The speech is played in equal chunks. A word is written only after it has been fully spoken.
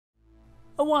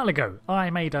A while ago, I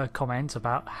made a comment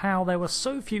about how there were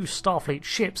so few Starfleet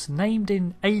ships named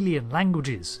in alien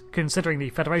languages, considering the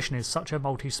Federation is such a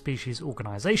multi-species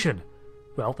organisation.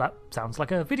 Well, that sounds like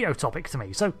a video topic to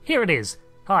me, so here it is.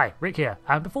 Hi, Rick here,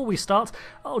 and before we start,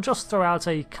 I'll just throw out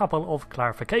a couple of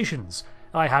clarifications.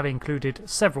 I have included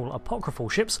several apocryphal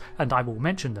ships, and I will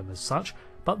mention them as such,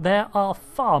 but there are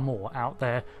far more out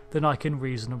there than I can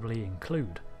reasonably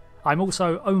include. I'm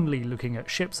also only looking at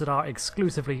ships that are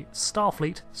exclusively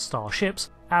Starfleet starships,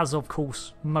 as of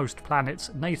course most planets'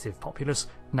 native populace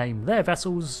name their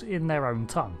vessels in their own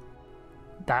tongue.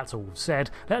 That all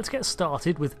said, let's get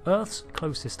started with Earth's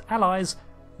closest allies,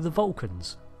 the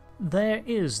Vulcans. There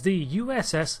is the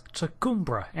USS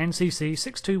Tecumseh NCC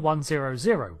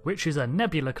 62100, which is a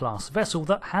Nebula-class vessel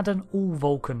that had an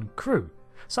all-Vulcan crew.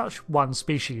 Such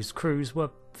one-species crews were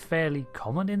fairly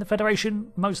common in the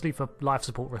Federation, mostly for life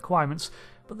support requirements,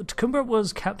 but the Tecumseh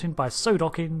was captained by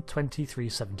Sodok in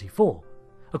 2374.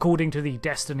 According to the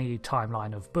Destiny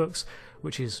timeline of books,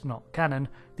 which is not canon,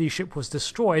 the ship was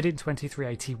destroyed in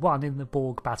 2381 in the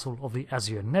Borg Battle of the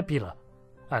Azure Nebula.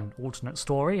 An alternate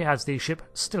story has the ship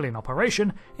still in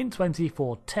operation in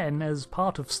 2410 as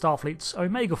part of Starfleet's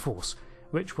Omega Force,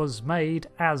 which was made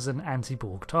as an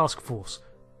anti-Borg task force.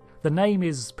 The name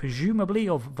is presumably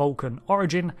of Vulcan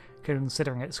origin,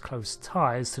 considering its close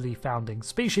ties to the founding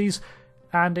species,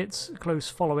 and its close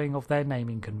following of their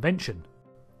naming convention.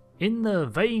 In the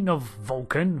vein of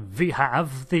Vulcan, we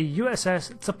have the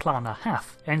USS Taplana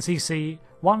Hath, NCC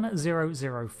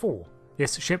 1004.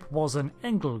 This ship was an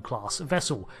Engel-class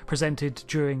vessel, presented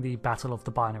during the Battle of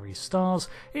the Binary Stars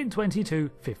in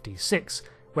 2256,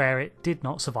 where it did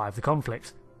not survive the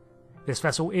conflict. This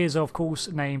vessel is of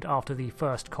course named after the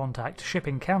first contact ship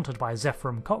encountered by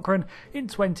Zephram Cochrane in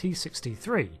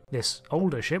 2063. This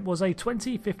older ship was a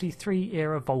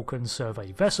 2053-era Vulcan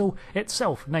survey vessel,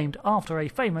 itself named after a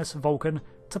famous Vulcan,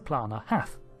 Taplana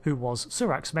Hath, who was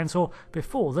Surak's mentor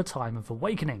before the Time of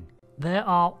Awakening. There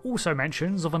are also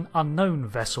mentions of an unknown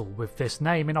vessel with this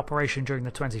name in operation during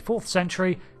the 24th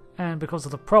century, and because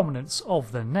of the prominence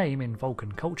of the name in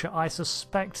Vulcan culture, I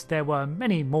suspect there were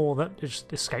many more that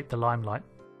just escaped the limelight.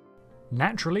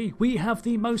 Naturally, we have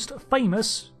the most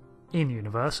famous,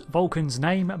 in-universe, Vulcan's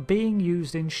name being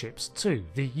used in ships too,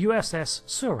 the USS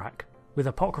Surak, with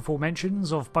apocryphal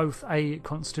mentions of both a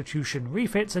Constitution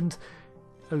refit and,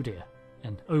 oh dear,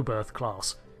 an Oberth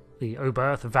class. The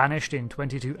Oberth vanished in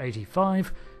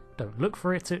 2285, don't look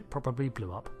for it, it probably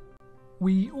blew up.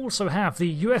 We also have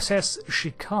the USS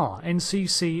Shikar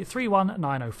NCC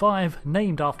 31905,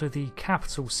 named after the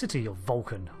capital city of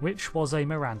Vulcan, which was a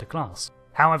Miranda class.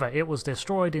 However, it was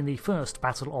destroyed in the first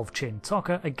Battle of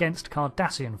Chin-Taka against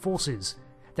Cardassian forces.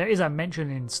 There is a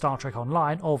mention in Star Trek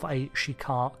Online of a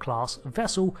Shikar class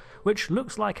vessel, which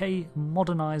looks like a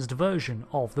modernised version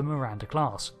of the Miranda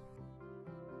class.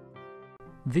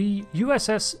 The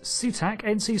USS Sitak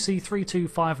NCC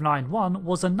 32591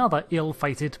 was another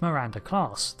ill-fated Miranda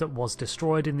class that was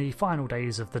destroyed in the final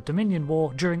days of the Dominion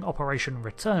War during Operation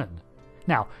Return.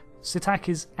 Now, Sitak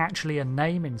is actually a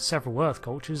name in several Earth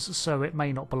cultures, so it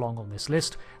may not belong on this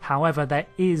list. However, there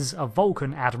is a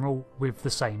Vulcan admiral with the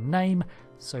same name,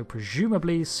 so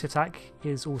presumably Sitak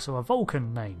is also a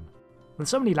Vulcan name. With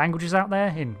so many languages out there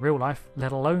in real life,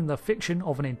 let alone the fiction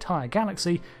of an entire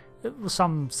galaxy,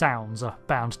 some sounds are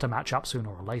bound to match up sooner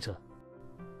or later.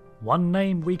 One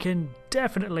name we can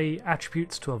definitely attribute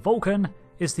to a Vulcan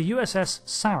is the USS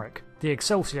Sarek, the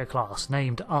Excelsior class,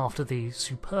 named after the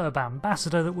superb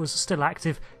ambassador that was still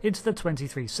active into the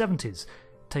 2370s,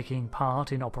 taking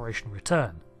part in Operation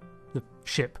Return. The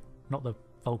ship, not the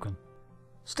Vulcan.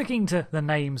 Sticking to the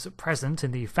names present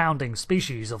in the founding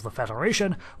species of the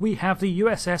Federation, we have the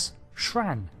USS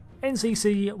Shran,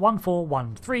 NCC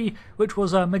 1413, which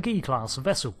was a McGee-class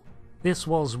vessel. This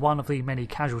was one of the many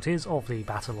casualties of the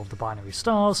Battle of the Binary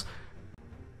Stars,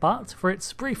 but for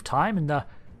its brief time in the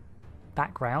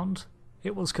background,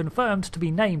 it was confirmed to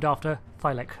be named after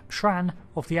Thylek Shran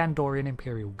of the Andorian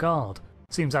Imperial Guard.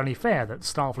 Seems only fair that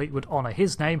Starfleet would honour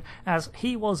his name, as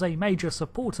he was a major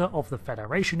supporter of the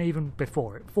Federation even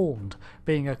before it formed,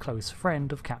 being a close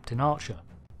friend of Captain Archer.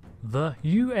 The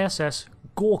USS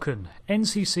Gorkon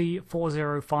NCC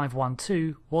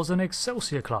 40512 was an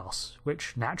Excelsior class,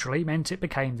 which naturally meant it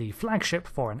became the flagship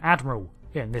for an admiral,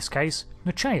 in this case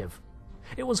Nechayev.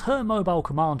 It was her mobile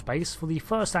command base for the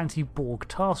first anti-Borg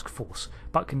task force,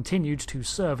 but continued to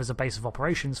serve as a base of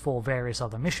operations for various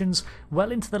other missions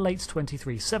well into the late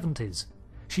 2370s.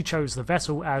 She chose the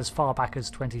vessel as far back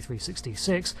as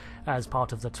 2366 as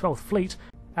part of the 12th Fleet,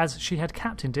 as she had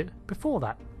captained it before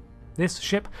that. This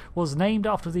ship was named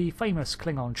after the famous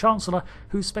Klingon Chancellor,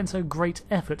 who spent a great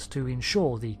effort to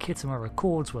ensure the Khitomer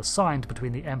Accords were signed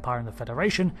between the Empire and the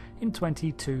Federation in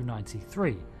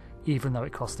 2293, even though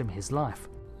it cost him his life.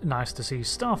 Nice to see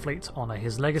Starfleet honour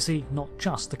his legacy, not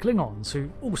just the Klingons, who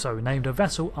also named a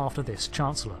vessel after this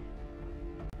Chancellor.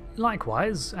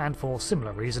 Likewise, and for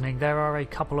similar reasoning, there are a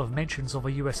couple of mentions of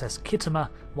a USS Khitomer,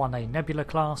 one a Nebula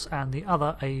class and the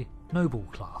other a Noble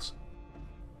class.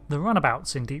 The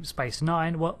runabouts in Deep Space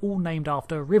Nine were all named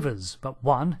after rivers, but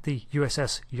one, the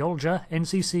USS Yolja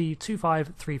NCC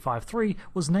 25353,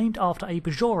 was named after a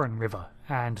Bajoran river,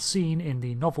 and seen in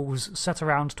the novels set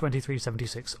around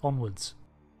 2376 onwards.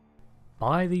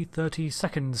 By the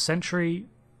 32nd century,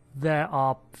 there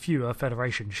are fewer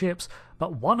Federation ships,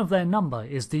 but one of their number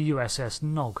is the USS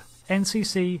Nog,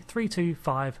 NCC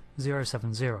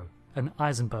 325070, an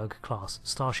Eisenberg-class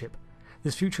starship.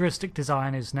 This futuristic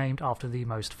design is named after the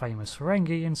most famous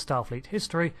Ferengi in Starfleet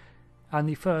history, and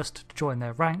the first to join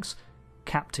their ranks,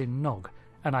 Captain Nog,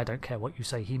 and I don't care what you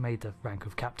say, he made the rank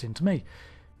of captain to me.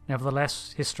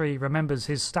 Nevertheless, history remembers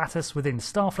his status within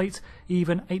Starfleet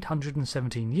even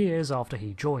 817 years after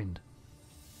he joined.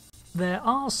 There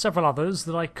are several others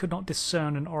that I could not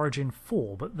discern an origin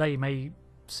for, but they may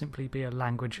simply be a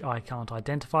language I can't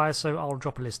identify, so I'll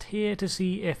drop a list here to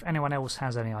see if anyone else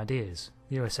has any ideas.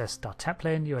 USS Da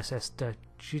Teplin, USS Da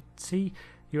Jitsi,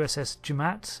 USS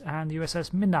Jimat, and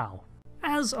USS Minau.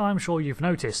 As I'm sure you've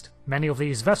noticed, many of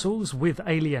these vessels with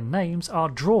alien names are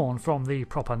drawn from the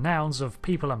proper nouns of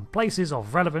people and places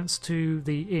of relevance to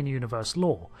the in-universe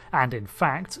lore, and in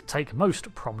fact take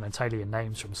most prominent alien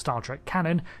names from Star Trek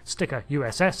canon, stick a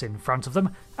USS in front of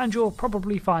them, and you'll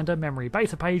probably find a memory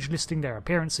beta page listing their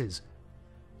appearances.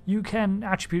 You can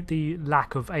attribute the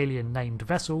lack of alien named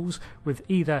vessels with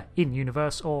either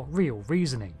in-universe or real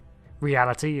reasoning.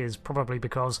 Reality is probably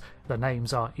because the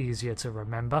names are easier to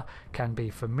remember, can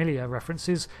be familiar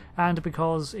references, and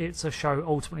because it's a show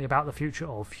ultimately about the future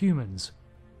of humans.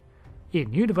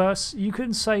 In universe, you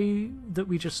can say that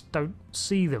we just don't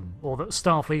see them, or that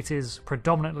Starfleet is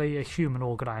predominantly a human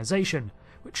organisation,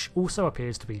 which also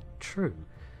appears to be true.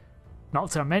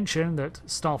 Not to mention that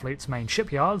Starfleet's main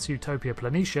shipyards, Utopia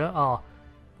Planitia, are,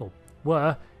 or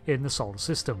were, in the Solar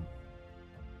System.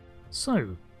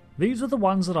 So, these are the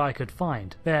ones that I could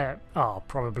find. There are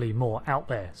probably more out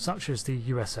there, such as the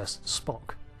USS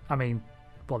Spock. I mean,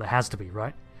 well, there has to be,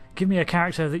 right? Give me a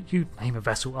character that you name a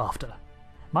vessel after.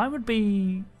 Mine would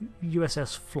be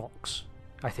USS Phlox,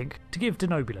 I think, to give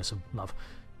Denobula some love.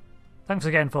 Thanks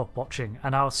again for watching,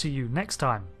 and I'll see you next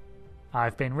time.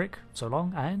 I've been Rick, so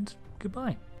long, and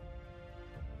goodbye.